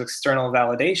known as external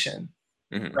validation,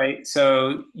 right?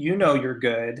 So you're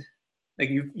good, like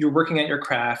you're working at your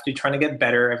craft, you're trying to get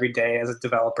better every day as a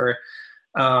developer,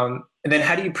 And then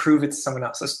how do you prove it to someone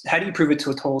else? How do you prove it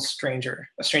to a total stranger,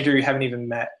 a stranger you haven't even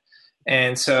met?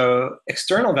 And so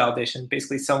external validation,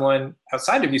 basically someone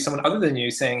outside of you, someone other than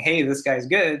you saying, hey, this guy's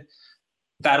good,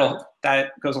 that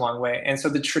goes a long way. And so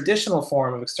the traditional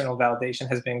form of external validation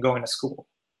has been going to school.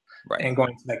 Right. And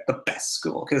going to like the best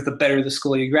school, because the better the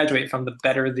school you graduate from, the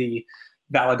better the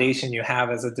validation you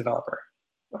have as a developer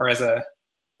or as a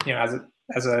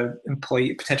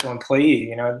employee, potential employee.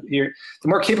 You know, the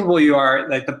more capable you are,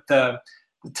 like the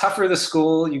tougher the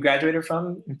school you graduated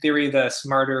from, in theory, the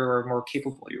smarter or more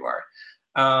capable you are.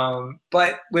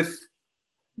 But with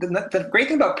the great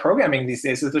thing about programming these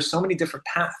days is there's so many different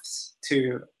paths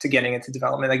to getting into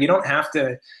development. Like you don't have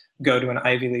to go to an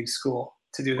Ivy League school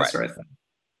to do this sort of thing.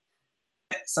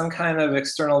 Some kind of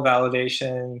external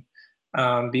validation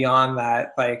beyond that,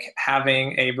 like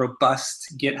having a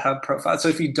robust GitHub profile. So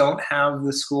if you don't have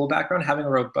the school background, having a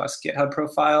robust GitHub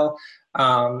profile,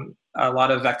 a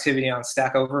lot of activity on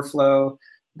Stack Overflow,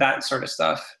 that sort of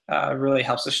stuff really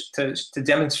helps us to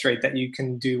demonstrate that you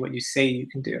can do what you say you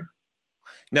can do.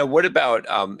 Now, what about,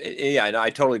 yeah, I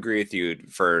totally agree with you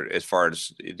as far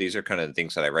as these are kind of the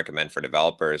things that I recommend for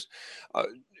developers.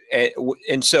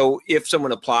 And so if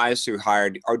someone applies through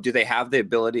Hired, or do they have the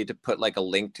ability to put like a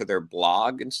link to their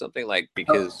blog and something like,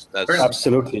 because that's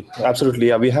absolutely.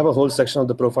 Yeah, we have a whole section of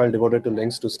the profile devoted to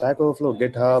links to Stack Overflow,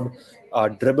 GitHub,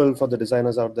 Dribbble for the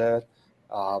designers out there,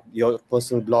 your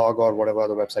personal blog or whatever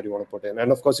other website you want to put in.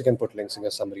 And of course you can put links in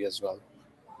your summary as well.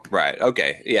 Right.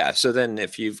 Okay. Yeah. So then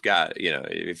if you've got,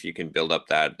 if you can build up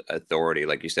that authority,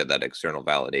 like you said, that external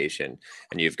validation,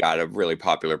 and you've got a really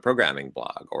popular programming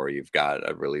blog, or you've got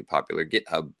a really popular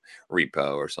GitHub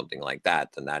repo or something like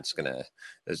that, then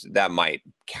that might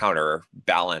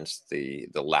counterbalance the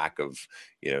lack of,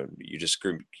 you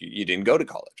didn't go to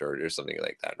college or something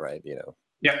like that. Right.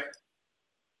 Yeah.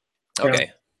 Okay.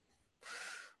 Yeah.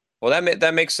 Well,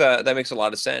 that makes a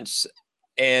lot of sense.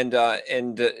 And I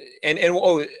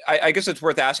guess it's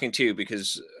worth asking too,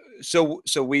 because so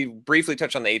we briefly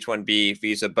touched on the H-1B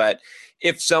visa, but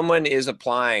if someone is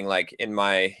applying, like in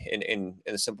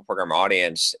the Simple Programmer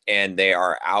audience, and they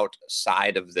are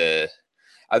outside of the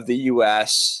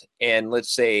U.S., and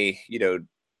let's say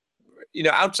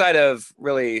outside of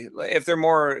really, if they're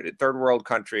more third world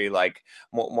country, like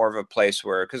more of a place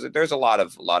where, because there's a lot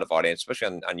of audience, especially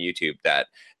on YouTube, that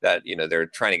they're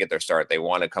trying to get their start. They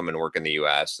want to come and work in the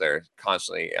US. They're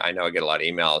constantly, I know I get a lot of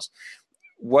emails.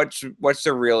 What's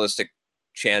the realistic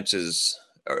chances,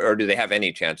 or do they have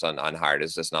any chance on Hired?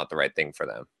 Is this not the right thing for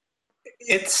them?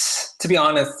 It's, to be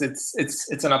honest,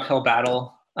 it's an uphill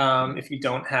battle if you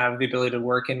don't have the ability to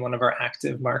work in one of our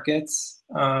active markets.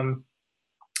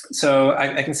 So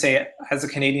I can say, as a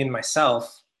Canadian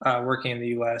myself, working in the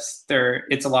US,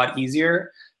 it's a lot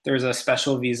easier. There's a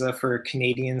special visa for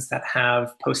Canadians that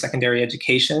have post-secondary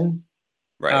education,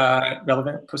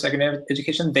 relevant post-secondary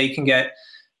education. They can get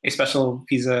a special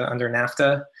visa under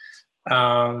NAFTA,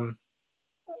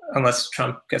 unless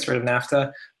Trump gets rid of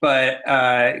NAFTA. But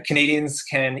Canadians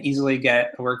can easily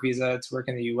get a work visa to work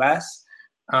in the US.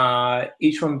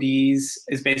 H-1Bs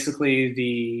is basically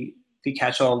the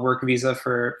catch-all work visa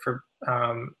for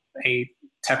a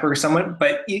tech worker, someone.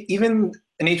 But even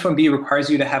an H-1B requires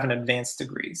you to have an advanced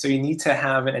degree. So you need to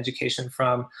have an education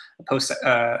from like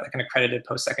an accredited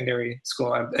post-secondary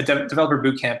school. A developer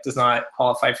bootcamp does not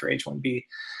qualify for H-1B.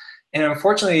 And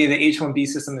unfortunately, the H-1B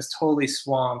system is totally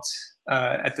swamped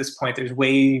at this point. There's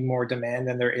way more demand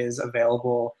than there is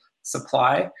available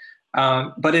supply.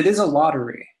 But it is a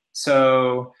lottery.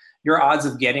 So your odds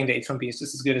of getting the H-1B is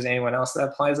just as good as anyone else that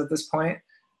applies at this point.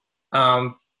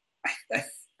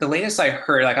 The latest I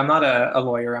heard, like, I'm not a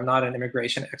lawyer, I'm not an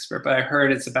immigration expert, but I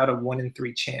heard it's about a 1 in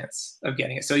 3 chance of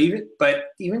getting it. So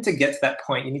even to get to that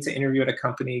point, you need to interview at a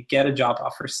company, get a job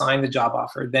offer, sign the job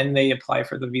offer, then they apply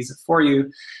for the visa for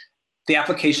you. The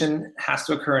application has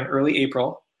to occur in early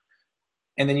April,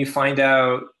 and then you find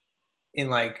out in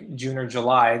like June or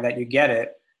July that you get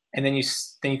it, and then you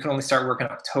can only start work in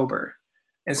October.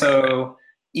 And so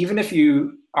even if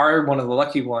you are one of the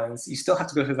lucky ones, you still have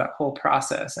to go through that whole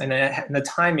process. And the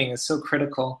timing is so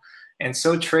critical and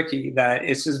so tricky that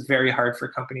it's just very hard for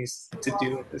companies to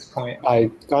do at this point.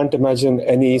 I can't imagine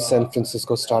any San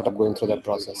Francisco startup going through that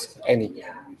process. Any.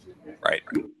 Right.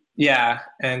 Yeah.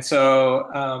 And so,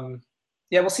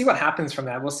 we'll see what happens from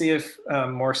that. We'll see if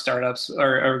more startups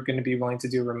are going to be willing to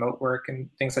do remote work and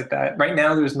things like that. Right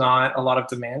now, there's not a lot of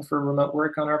demand for remote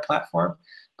work on our platform,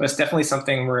 but it's definitely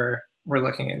something we're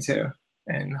looking into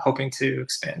and hoping to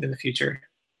expand in the future.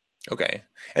 Okay.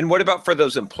 And what about for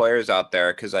those employers out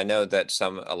there? Because I know that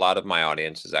a lot of my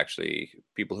audience is actually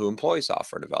people who employ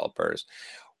software developers.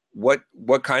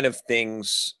 what kind of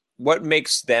things, what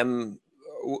makes them,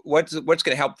 what's going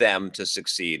to help them to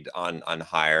succeed on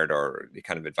Hired, or the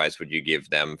kind of advice would you give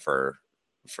them for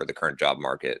the current job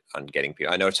market on getting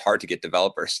people? I know it's hard to get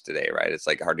developers today, right? It's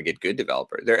like hard to get good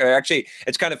developers. They're actually,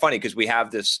 it's kind of funny because we have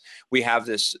this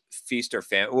feast or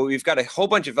famine. Well, we've got a whole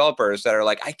bunch of developers that are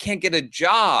like, I can't get a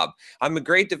job. I'm a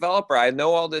great developer. I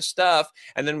know all this stuff.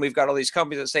 And then we've got all these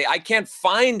companies that say, I can't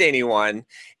find anyone.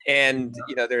 And,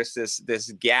 there's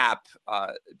this gap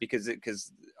because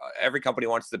every company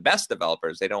wants the best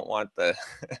developers. They don't want the.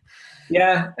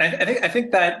 Yeah, I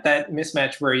think that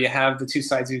mismatch where you have the two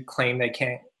sides who claim they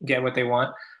can't get what they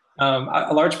want.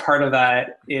 A large part of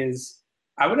that is,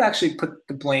 I would actually put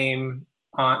the blame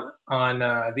on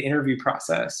the interview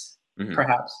process,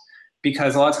 perhaps,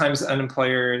 because a lot of times an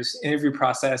employer's interview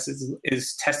process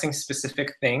is testing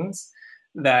specific things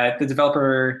that the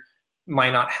developer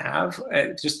might not have.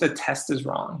 Just the test is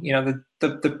wrong.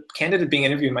 The candidate being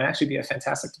interviewed might actually be a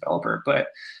fantastic developer, but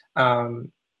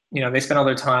they spend all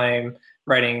their time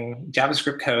writing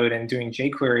JavaScript code and doing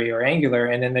jQuery or Angular,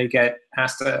 and then they get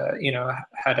asked to,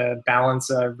 how to balance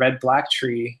a red-black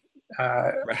tree.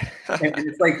 And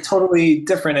it's like totally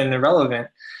different and irrelevant.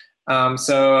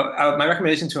 So my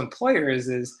recommendation to employers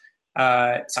is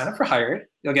sign up for Hired.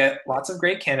 You'll get lots of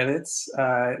great candidates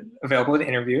available to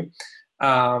interview.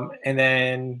 And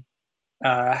then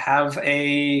have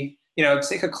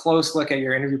take a close look at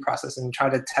your interview process and try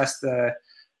to test the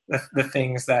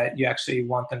things that you actually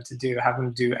want them to do. Have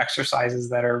them do exercises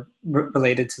that are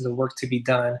related to the work to be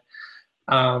done.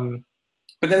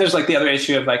 But then there's like the other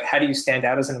issue of like, how do you stand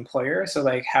out as an employer? So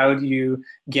like, how do you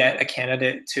get a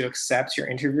candidate to accept your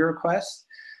interview request?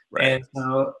 Right. And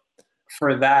so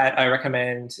for that, I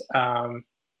recommend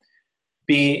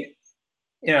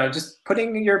just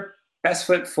putting your best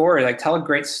foot forward. Like, tell a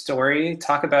great story.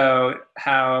 Talk about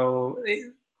how.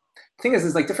 The thing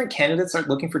is like different candidates are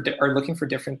looking for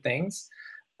different things.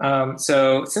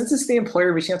 So since it's the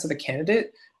employer reaching out to the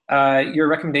candidate, your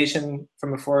recommendation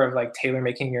from before of like tailor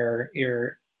making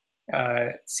your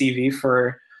CV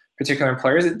for particular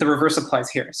employers, the reverse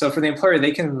applies here. So for the employer,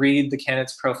 they can read the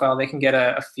candidate's profile, they can get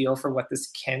a feel for what this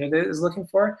candidate is looking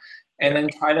for, and then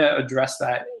try to address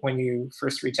that when you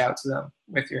first reach out to them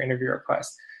with your interview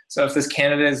request. So if this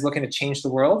candidate is looking to change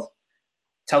the world,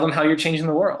 tell them how you're changing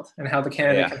the world and how the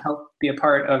candidate can help be a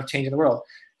part of changing the world.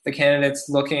 The candidate's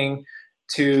looking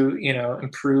to,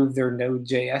 improve their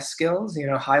Node.js skills,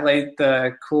 highlight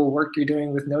the cool work you're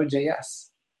doing with Node.js,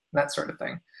 that sort of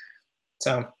thing.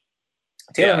 So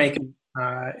tailor making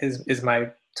is my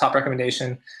top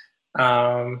recommendation.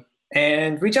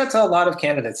 And reach out to a lot of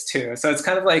candidates too. So it's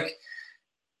kind of like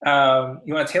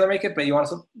you want to tailor make it, but you want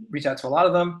to reach out to a lot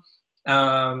of them.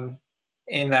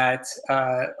 In that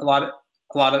a lot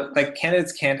of like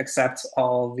candidates can't accept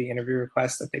all the interview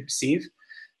requests that they receive.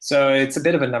 So it's a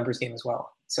bit of a numbers game as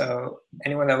well. So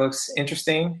anyone that looks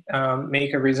interesting,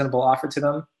 make a reasonable offer to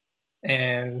them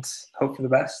and hope for the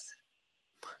best.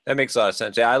 That makes a lot of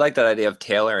sense. Yeah, I like that idea of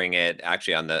tailoring it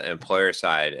actually on the employer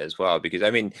side as well, because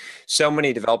so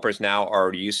many developers now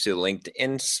are used to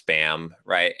LinkedIn spam,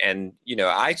 right? And,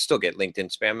 I still get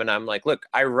LinkedIn spam, and I'm like, look,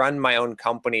 I run my own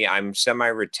company. I'm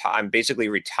I'm basically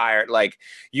retired. Like,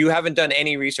 you haven't done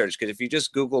any research, because if you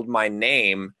just Googled my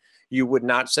name, you would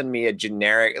not send me a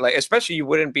generic, like, especially you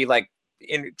wouldn't be like,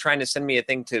 trying to send me a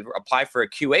thing to apply for a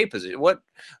QA position. What,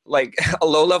 like a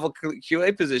low-level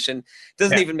QA position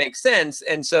doesn't even make sense.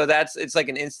 And so it's like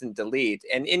an instant delete.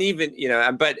 And even,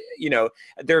 but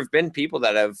there have been people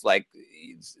that have like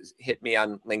hit me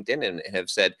on LinkedIn and have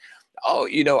said, oh,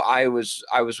 I was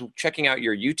checking out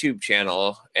your YouTube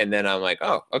channel, and then I'm like,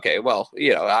 oh, okay, well,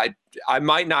 I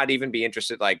might not even be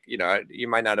interested. Like, you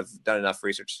might not have done enough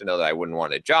research to know that I wouldn't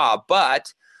want a job,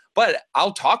 but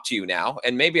I'll talk to you now,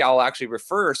 and maybe I'll actually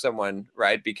refer someone,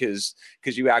 right? Because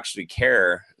you actually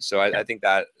care. So I think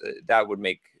that's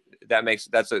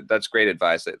great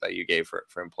advice that you gave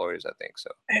for employers, I think. So.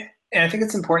 And I think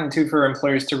it's important too for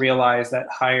employers to realize that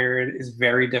Hired is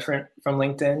very different from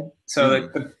LinkedIn. So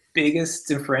the biggest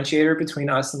differentiator between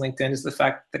us and LinkedIn is the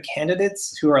fact that the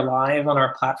candidates who are live on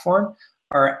our platform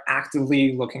are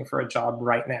actively looking for a job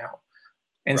right now.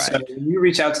 And so when you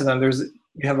reach out to them,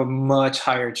 you have a much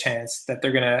higher chance that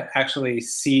they're going to actually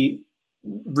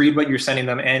read what you're sending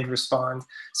them and respond.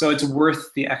 So it's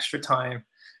worth the extra time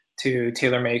to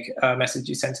tailor make a message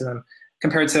you send to them,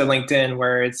 compared to LinkedIn,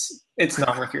 where it's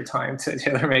not worth your time to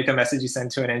tailor make a message you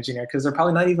send to an engineer, because they're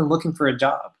probably not even looking for a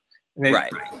job. Yeah,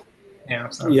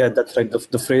 that's right.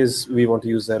 The phrase we want to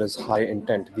use there is high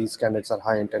intent. These candidates are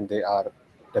high intent. They are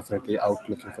definitely out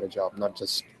looking for a job, not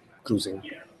just cruising.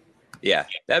 Yeah,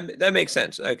 that makes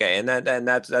sense. Okay, and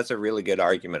that's a really good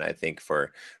argument, I think,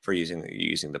 for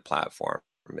using the platform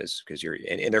is because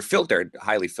and they're filtered,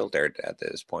 highly filtered at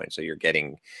this point, so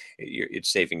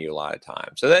it's saving you a lot of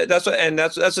time. So that's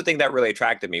the thing that really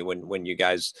attracted me when you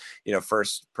guys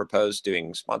first proposed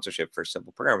doing sponsorship for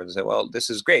Simple Programmer. And said, well, this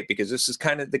is great because this is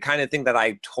kind of the kind of thing that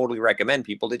I totally recommend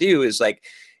people to do is like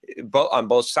on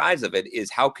both sides of it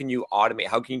is how can you automate,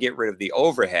 how can you get rid of the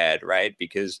overhead, right?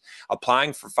 Because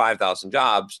applying for 5,000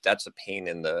 jobs, that's a pain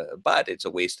in the butt. It's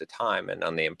a waste of time. And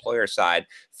on the employer side,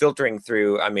 filtering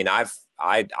through, I mean, I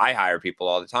hire people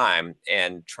all the time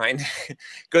and trying to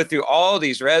go through all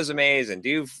these resumes and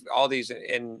do all these,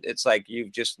 and it's like you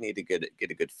just need to get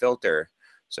a good filter.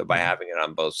 So by having it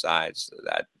on both sides,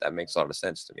 that makes a lot of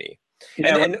sense to me.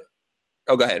 Yeah, and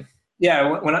oh, go ahead.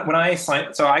 Yeah, when I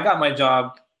signed, so I got my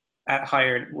job at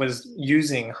Hired was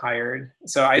using Hired.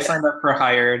 So I signed up for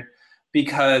Hired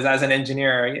because as an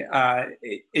engineer,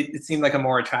 it seemed like a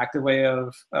more attractive way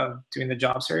of doing the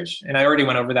job search. And I already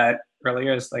went over that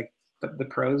earlier as like the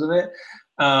pros of it.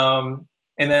 And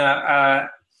then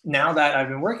now that I've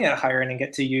been working at Hired and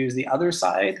get to use the other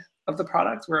side of the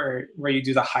product where you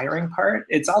do the hiring part,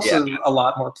 it's also a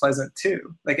lot more pleasant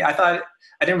too. Like I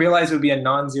didn't realize it would be a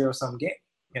non-zero sum game.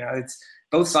 It's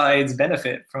both sides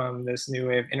benefit from this new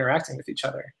way of interacting with each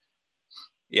other.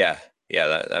 Yeah,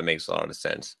 that makes a lot of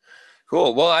sense.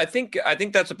 Cool. Well, I think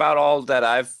that's about all that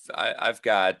I've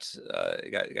got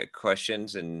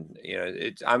questions, and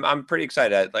I'm pretty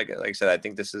excited. Like I said, I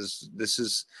think this is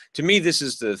to me this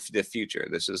is the future.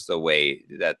 This is the way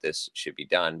that this should be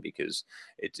done because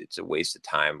it's a waste of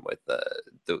time with the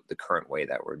current way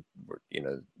that we're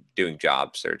doing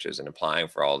job searches and applying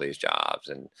for all these jobs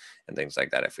and things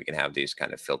like that. If we can have these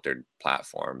kind of filtered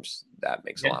platforms, that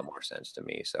makes a lot more sense to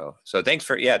me. So thanks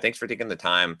for taking the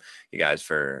time, you guys,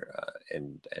 for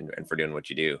and for doing what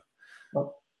you do.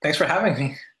 Well, thanks for having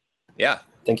me. Yeah.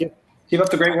 Thank you. Keep up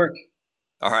the great work.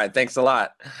 All right. Thanks a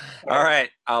lot. All right.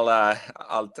 I'll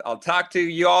talk to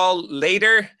you all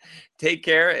later. Take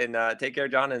care, and take care,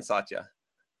 John and Satya.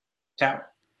 Ciao.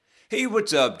 Hey,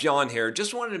 what's up? John here.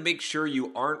 Just wanted to make sure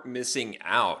you aren't missing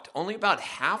out. Only about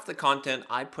half the content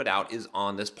I put out is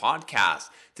on this podcast.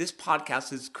 This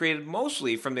podcast is created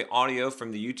mostly from the audio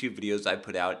from the YouTube videos I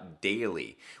put out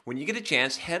daily. When you get a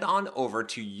chance, head on over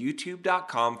to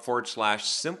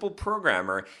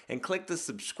youtube.com/simpleprogrammer and click the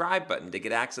subscribe button to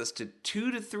get access to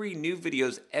 2 to 3 new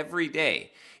videos every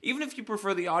day. Even if you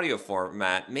prefer the audio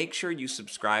format, make sure you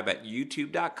subscribe at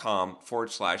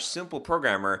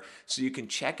youtube.com/simpleprogrammer so you can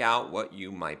check out what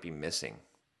you might be missing.